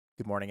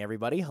Good morning,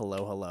 everybody.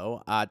 Hello,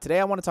 hello. Today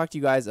I want to talk to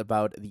you guys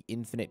about the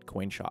Infinite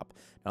Coin Shop.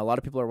 Now, a lot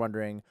of people are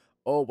wondering,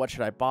 oh, what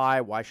should I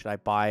buy? Why should I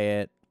buy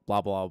it? Blah,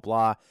 blah,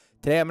 blah.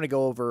 Today I'm going to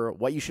go over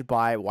what you should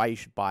buy, why you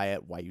should buy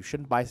it, why you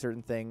shouldn't buy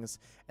certain things,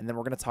 and then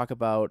we're going to talk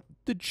about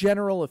the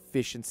general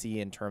efficiency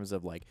in terms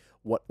of like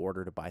what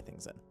order to buy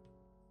things in.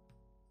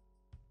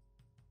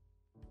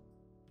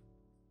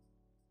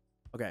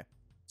 Okay,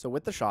 so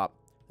with the shop,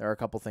 there are a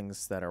couple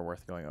things that are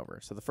worth going over.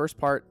 So the first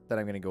part that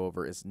I'm going to go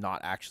over is not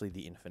actually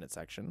the infinite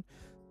section,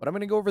 but I'm going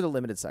to go over the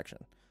limited section.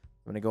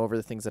 I'm going to go over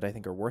the things that I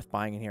think are worth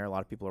buying in here. A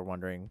lot of people are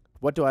wondering,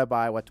 what do I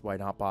buy? What do I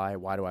not buy?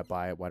 Why do I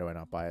buy it? Why do I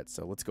not buy it?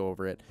 So let's go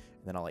over it,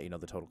 and then I'll let you know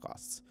the total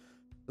costs.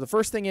 So the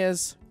first thing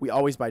is we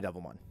always buy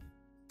Devilmon.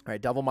 All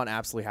right, Devilmon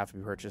absolutely have to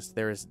be purchased.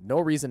 There is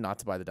no reason not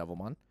to buy the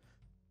Devilmon.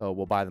 So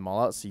we'll buy them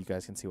all out so you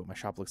guys can see what my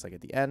shop looks like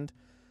at the end.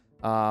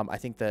 I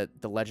think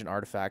that the Legend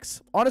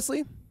Artifacts,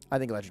 honestly, I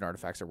think Legend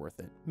Artifacts are worth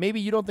it. Maybe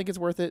you don't think it's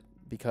worth it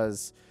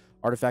because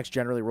artifacts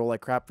generally roll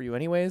like crap for you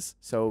anyways,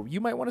 so you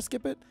might want to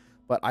skip it,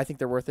 but I think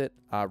they're worth it.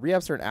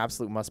 Re-ups are an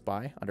absolute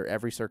must-buy under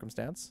every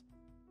circumstance.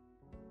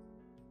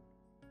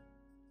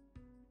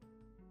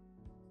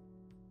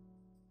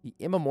 The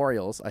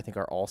Immemorials, I think,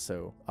 are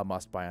also a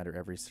must-buy under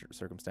every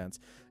circumstance.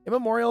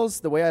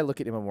 Immemorials, the way I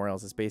look at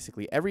Immemorials is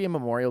basically every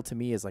Immemorial to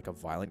me is like a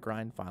violent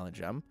grind, violent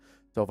gem.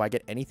 So if I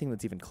get anything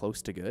that's even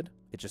close to good,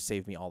 it just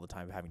saves me all the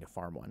time of having to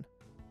farm one.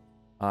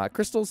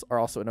 Crystals are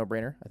also a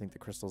no-brainer. I think the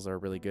crystals are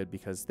really good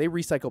because they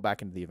recycle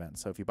back into the event.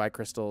 So if you buy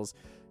crystals,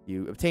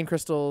 you obtain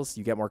crystals,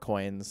 you get more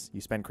coins.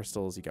 You spend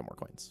crystals, you get more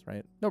coins,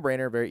 right?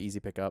 No-brainer, very easy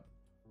pickup.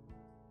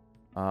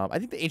 I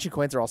think the ancient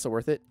coins are also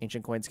worth it.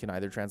 Ancient coins can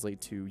either translate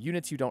to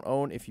units you don't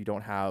own if you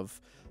don't have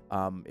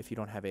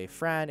a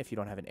Fran, if you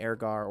don't have an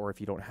Ergar, or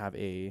if you don't have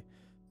a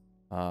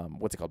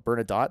what's it called,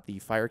 Bernadette, the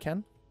Fire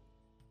Ken.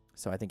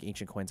 So I think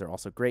ancient coins are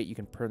also great. You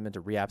can turn them into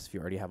re-apps if you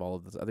already have all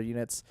of those other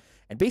units.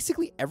 And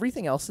basically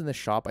everything else in the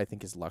shop I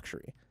think is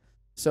luxury.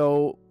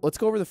 So let's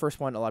go over the first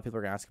one. A lot of people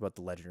are going to ask about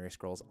the legendary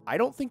scrolls. I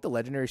don't think the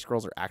legendary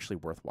scrolls are actually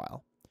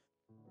worthwhile.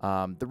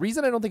 The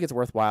reason I don't think it's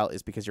worthwhile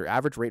is because your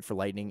average rate for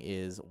lightning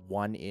is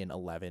 1 in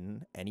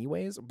 11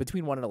 anyways.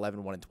 Between 1 in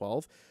 11, 1 in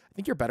 12. I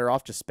think you're better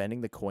off just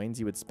spending the coins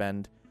you would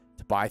spend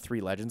to buy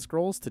 3 legend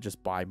scrolls to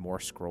just buy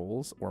more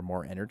scrolls or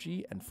more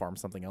energy and farm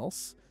something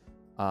else.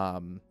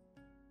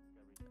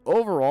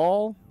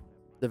 Overall,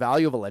 the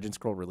value of a legend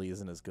scroll really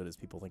isn't as good as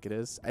people think it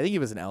is. I think if it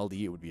was an LD,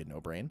 it would be a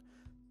no-brain,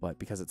 but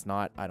because it's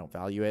not, I don't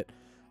value it.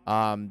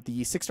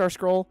 The 6-star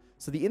scroll.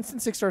 So the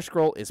instant 6-star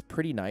scroll is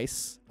pretty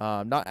nice.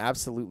 Not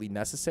absolutely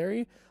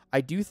necessary.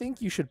 I do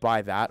think you should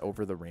buy that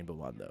over the rainbow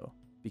one though,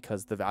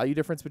 because the value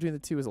difference between the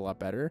two is a lot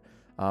better.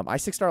 I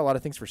 6-star a lot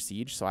of things for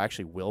siege, so I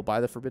actually will buy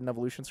the Forbidden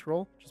Evolution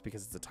scroll just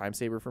because it's a time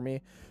saver for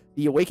me.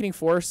 The Awakening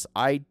Force,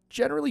 I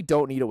generally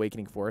don't need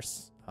Awakening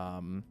Force.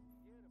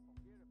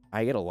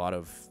 I have a lot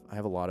of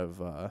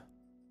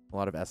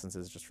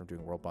essences just from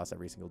doing world boss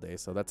every single day,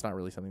 so that's not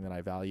really something that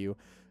I value.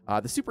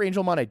 The Super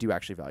Angel Mon I do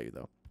actually value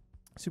though.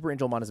 Super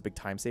Angel Mon is a big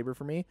time saver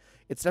for me.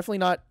 It's definitely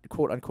not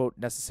quote unquote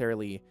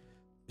necessarily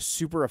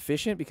super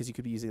efficient because you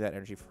could be using that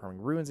energy for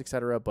farming ruins,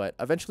 etc. But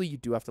eventually you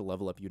do have to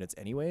level up units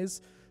anyways,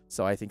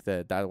 so I think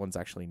that one's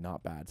actually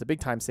not bad. It's a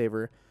big time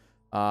saver.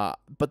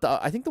 But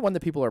I think the one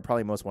that people are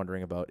probably most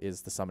wondering about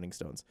is the Summoning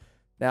Stones.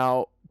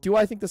 Now, do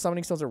I think the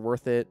Summoning Stones are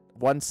worth it?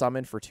 One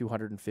summon for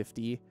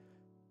 250.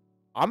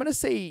 I'm going to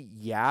say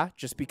yeah,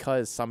 just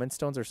because Summon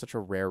Stones are such a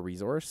rare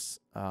resource.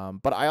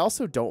 But I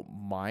also don't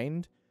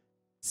mind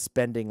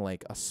spending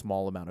like a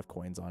small amount of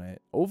coins on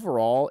it.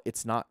 Overall,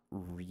 it's not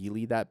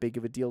really that big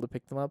of a deal to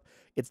pick them up.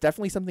 It's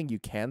definitely something you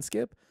can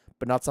skip,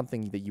 but not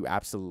something that you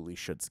absolutely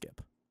should skip.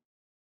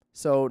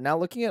 So now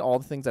looking at all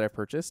the things that I've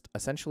purchased,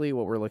 essentially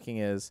what we're looking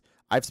is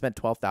I've spent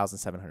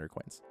 12,700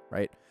 coins,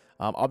 right?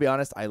 I'll be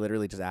honest, I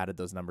literally just added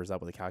those numbers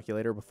up with a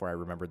calculator before I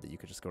remembered that you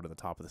could just go to the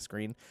top of the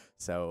screen.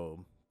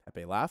 So,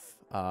 Pepe laugh.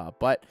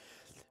 But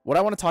what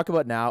I want to talk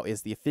about now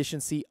is the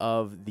efficiency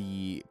of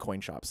the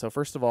coin shop. So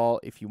first of all,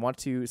 if you want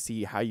to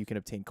see how you can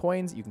obtain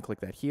coins, you can click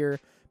that here.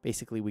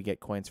 Basically, we get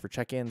coins for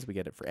check-ins. We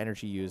get it for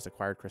energy used,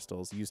 acquired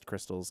crystals, used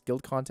crystals,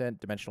 guild content,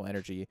 dimensional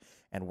energy,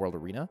 and world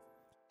arena.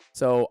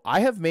 So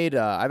I have made,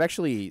 I've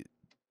actually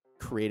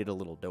created a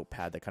little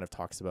notepad that kind of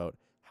talks about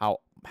how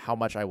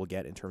much I will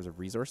get in terms of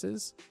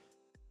resources.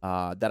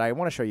 That I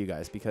want to show you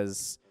guys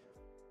because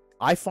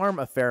I farm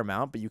a fair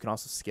amount, but you can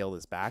also scale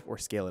this back or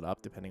scale it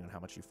up depending on how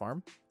much you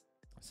farm.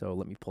 So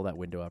let me pull that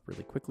window up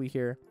really quickly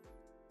here.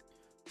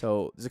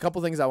 So there's a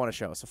couple things I want to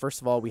show. So first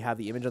of all, we have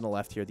the image on the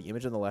left here. The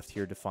image on the left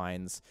here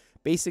defines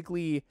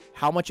basically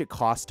how much it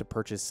costs to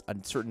purchase a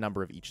certain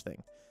number of each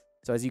thing.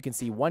 So as you can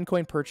see, 1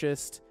 coin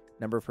purchased,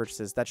 number of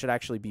purchases, that should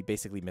actually be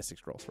basically Mystic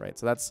Scrolls, right?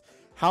 So that's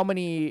how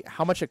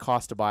much it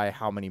costs to buy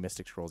how many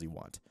Mystic Scrolls you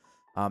want.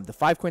 The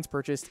 5 coins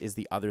purchased is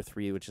the other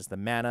 3, which is the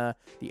mana,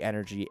 the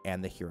energy,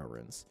 and the hero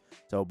runes.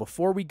 So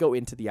before we go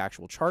into the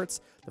actual charts,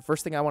 the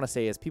first thing I want to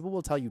say is people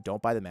will tell you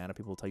don't buy the mana,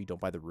 people will tell you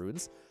don't buy the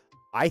runes.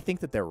 I think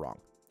that they're wrong.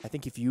 I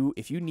think if you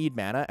need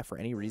mana for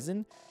any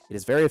reason, it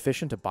is very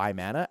efficient to buy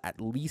mana,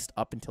 at least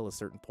up until a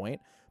certain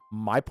point.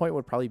 My point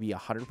would probably be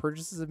 100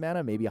 purchases of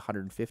mana, maybe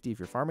 150 if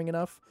you're farming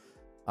enough.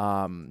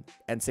 And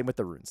same with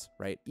the runes,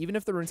 right? Even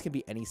if the runes can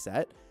be any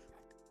set,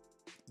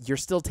 you're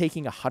still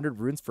taking 100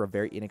 runes for a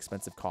very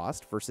inexpensive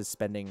cost versus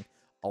spending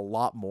a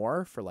lot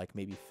more for like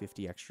maybe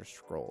 50 extra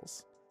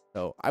scrolls.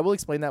 So I will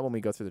explain that when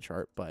we go through the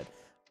chart, but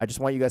I just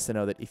want you guys to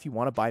know that if you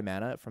want to buy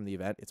mana from the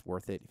event, it's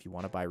worth it. If you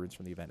want to buy runes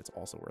from the event, it's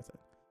also worth it.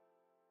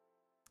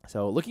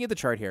 So looking at the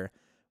chart here,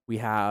 we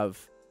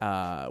have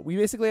we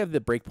basically have the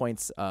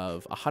breakpoints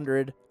of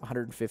 100,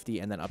 150,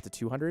 and then up to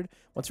 200.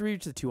 Once we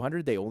reach the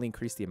 200, they only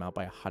increase the amount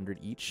by 100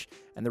 each.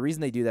 And the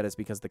reason they do that is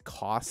because the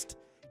cost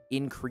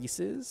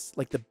increases,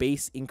 like the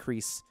base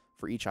increase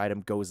for each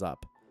item goes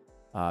up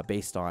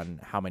based on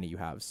how many you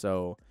have.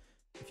 So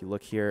if you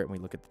look here and we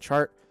look at the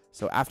chart,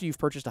 so after you've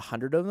purchased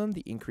 100 of them,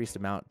 the increased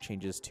amount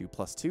changes to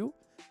 +2.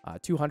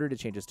 200, it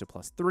changes to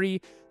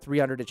 +3.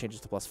 300, it changes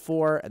to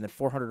 +4. And then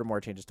 400 or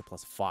more changes to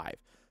 +5.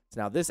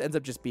 So now this ends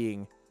up just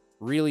being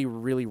really,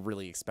 really,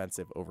 really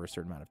expensive over a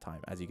certain amount of time,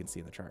 as you can see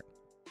in the chart.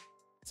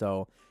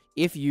 So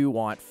if you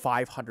want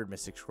 500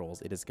 Mystic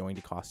Scrolls, it is going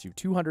to cost you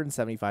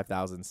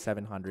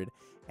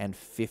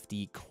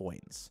 275,750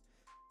 coins.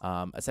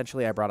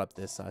 Essentially, I brought up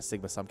this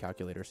Sigma sum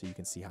calculator so you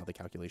can see how the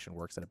calculation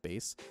works at a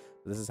base.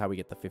 So this is how we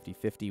get the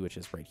 50-50, which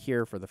is right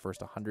here. For the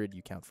first 100,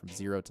 you count from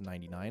 0 to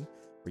 99,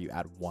 where you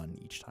add 1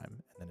 each time.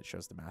 And then it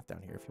shows the math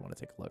down here if you want to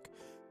take a look.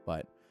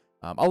 But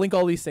I'll link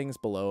all these things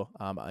below,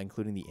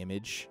 including the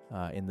image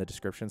in the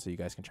description so you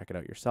guys can check it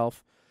out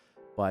yourself.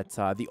 But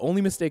the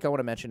only mistake I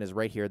want to mention is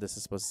right here. This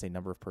is supposed to say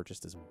number of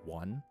purchased is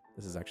 1.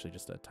 This is actually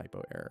just a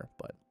typo error,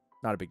 but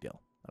not a big deal.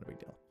 Not a big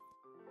deal.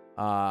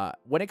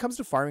 When it comes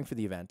to farming for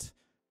the event,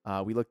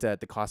 we looked at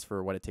the cost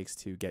for what it takes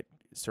to get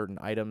certain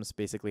items,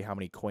 basically how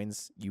many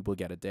coins you will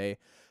get a day.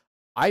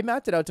 I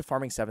mapped it out to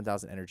farming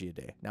 7,000 energy a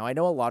day. Now, I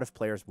know a lot of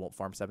players won't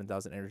farm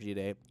 7,000 energy a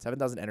day.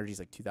 7,000 energy is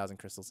like 2,000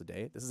 crystals a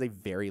day. This is a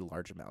very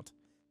large amount.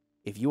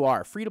 If you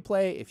are free to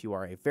play, if you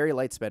are a very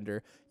light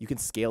spender, you can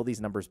scale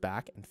these numbers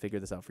back and figure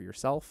this out for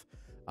yourself.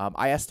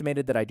 I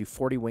estimated that I do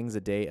 40 wings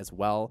a day as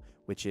well,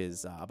 which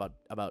is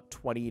about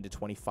 20 to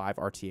 25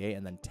 RTA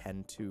and then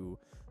 10 to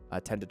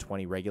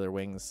 20 regular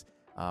wings.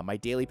 My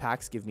daily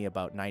packs give me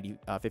about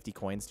 50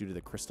 coins due to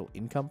the crystal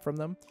income from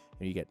them.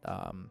 And you get,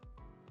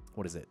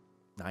 what is it,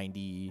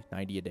 90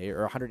 a day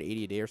or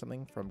 180 a day or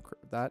something from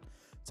that.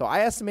 So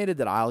I estimated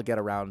that I'll get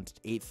around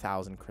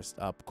 8,000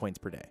 coins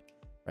per day,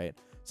 right?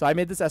 So I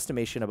made this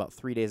estimation about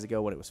 3 days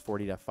ago when it was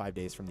 40 to 5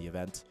 days from the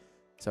event.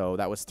 So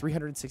that was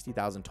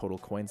 360,000 total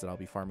coins that I'll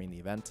be farming in the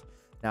event.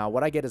 Now,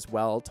 what I get as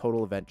well,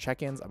 total event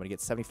check-ins, I'm going to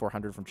get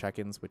 7,400 from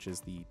check-ins, which is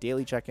the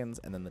daily check-ins,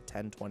 and then the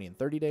 10, 20, and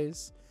 30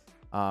 days.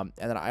 And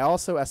then I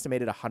also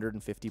estimated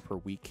 150 per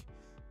week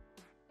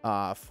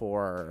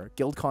for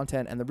guild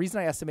content. And the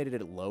reason I estimated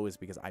it low is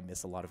because I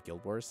miss a lot of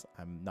Guild Wars.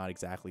 I'm not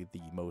exactly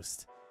the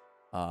most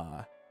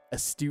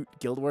astute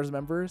Guild Wars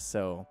member,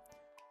 so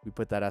we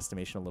put that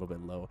estimation a little bit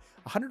low.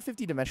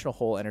 150 dimensional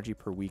hole energy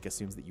per week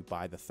assumes that you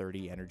buy the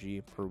 30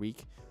 energy per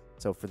week.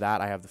 So for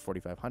that, I have the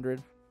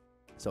 4,500.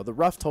 So the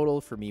rough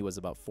total for me was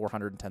about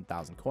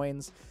 410,000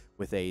 coins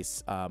with a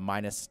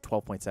minus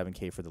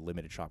 12.7k for the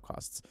limited shop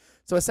costs.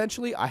 So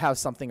essentially, I have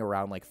something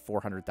around like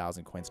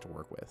 400,000 coins to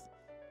work with.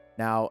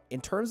 Now, in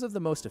terms of the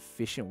most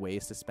efficient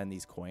ways to spend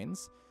these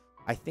coins,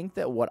 I think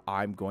that what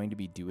I'm going to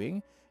be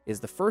doing is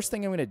the first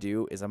thing I'm going to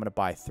do is I'm going to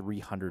buy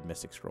 300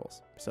 Mystic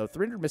Scrolls. So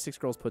 300 Mystic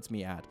Scrolls puts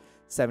me at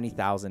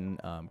 70,000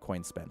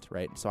 coins spent,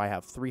 right? So I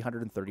have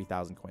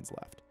 330,000 coins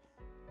left.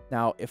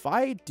 Now, if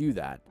I do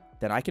that,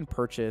 then I can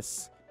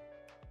purchase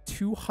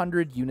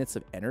 200 units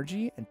of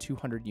energy and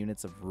 200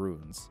 units of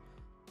runes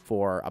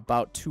for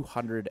about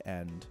 200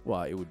 and,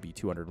 well, it would be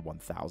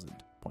 201,000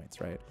 points,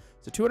 right?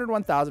 So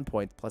 201,000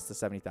 points plus the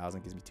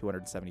 70,000 gives me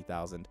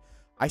 270,000.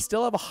 I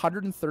still have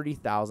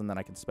 130,000 that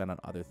I can spend on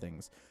other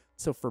things.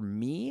 So for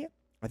me,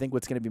 I think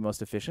what's going to be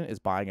most efficient is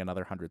buying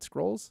another 100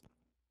 scrolls,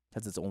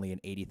 since it's only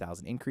an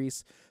 80,000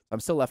 increase. I'm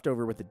still left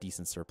over with a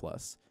decent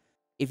surplus.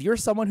 If you're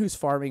someone who's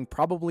farming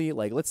probably,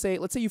 like, let's say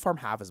you farm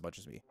half as much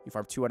as me. You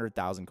farm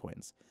 200,000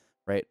 coins,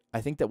 right?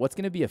 I think that what's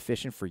going to be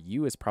efficient for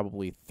you is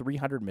probably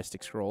 300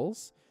 Mystic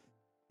Scrolls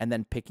and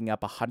then picking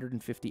up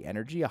 150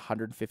 energy,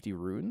 150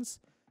 runes,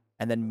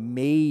 and then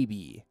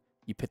maybe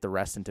you put the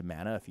rest into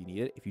mana if you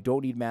need it. If you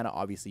don't need mana,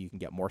 obviously you can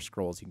get more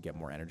scrolls, you can get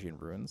more energy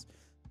and runes.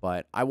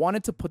 But I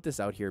wanted to put this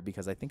out here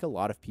because I think a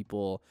lot of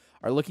people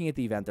are looking at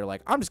the event. They're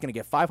like, I'm just going to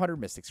get 500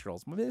 Mystic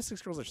Scrolls. Mystic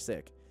Scrolls are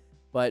sick.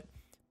 But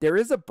there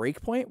is a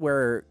breakpoint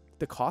where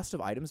the cost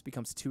of items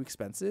becomes too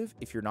expensive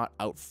if you're not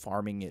out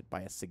farming it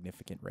by a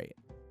significant rate,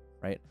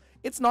 right?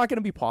 It's not going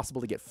to be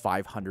possible to get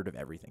 500 of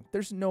everything.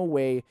 There's no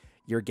way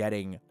you're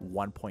getting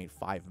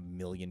 1.5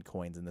 million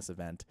coins in this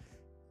event,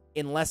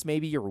 unless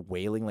maybe you're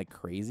whaling like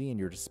crazy and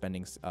you're just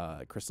spending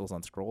crystals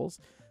on scrolls.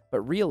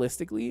 But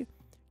realistically,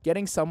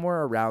 getting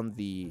somewhere around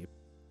the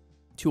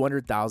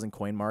 200,000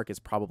 coin mark is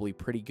probably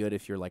pretty good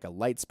if you're like a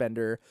light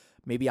spender.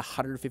 Maybe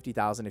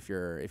 150,000 if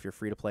you're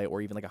free to play,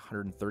 or even like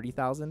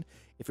 130,000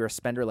 if you're a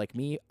spender like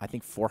me. I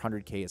think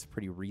 400k is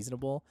pretty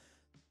reasonable.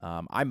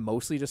 I'm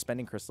mostly just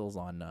spending crystals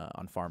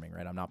on farming,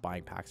 right? I'm not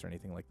buying packs or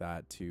anything like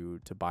that to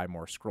buy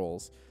more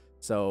scrolls.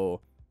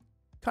 So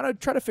kind of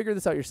try to figure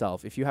this out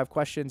yourself. If you have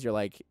questions, you're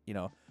like, you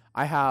know,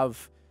 I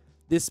have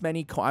this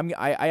many.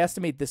 I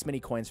estimate this many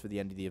coins for the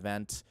end of the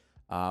event.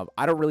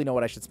 I don't really know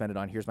what I should spend it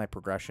on. Here's my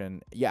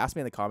progression. Yeah, ask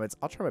me in the comments.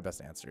 I'll try my best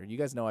to answer. You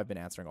guys know I've been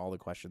answering all the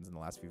questions in the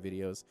last few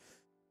videos.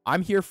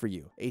 I'm here for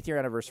you. 8th year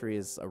anniversary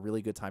is a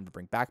really good time to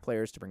bring back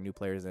players, to bring new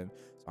players in.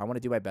 So I want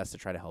to do my best to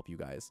try to help you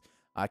guys.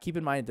 Keep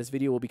in mind, this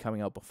video will be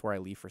coming out before I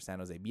leave for San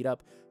Jose meetup.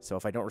 So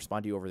if I don't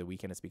respond to you over the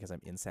weekend, it's because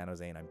I'm in San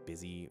Jose and I'm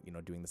busy, you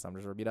know, doing the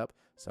Summoners War meetup.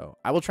 So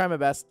I will try my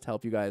best to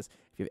help you guys.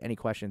 If you have any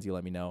questions, you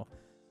let me know.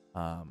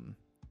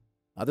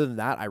 Other than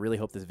that, I really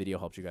hope this video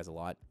helps you guys a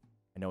lot.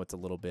 I know it's a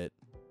little bit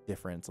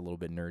different. It's a little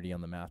bit nerdy on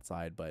the math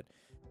side, but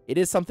it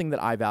is something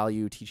that I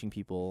value teaching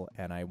people,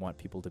 and I want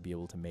people to be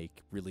able to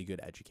make really good,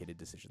 educated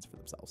decisions for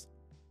themselves.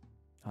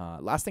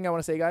 Last thing I want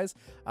to say, guys,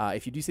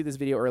 if you do see this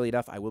video early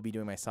enough, I will be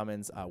doing my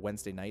summons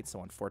Wednesday night, so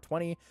on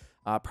 420,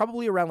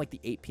 probably around like the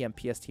 8 p.m.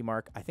 PST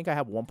mark. I think I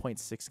have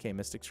 1.6k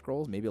Mystic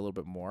Scrolls, maybe a little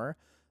bit more.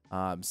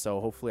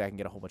 So hopefully I can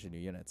get a whole bunch of new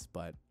units.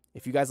 But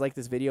if you guys like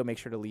this video, make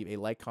sure to leave a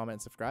like, comment,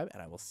 and subscribe,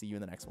 and I will see you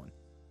in the next one.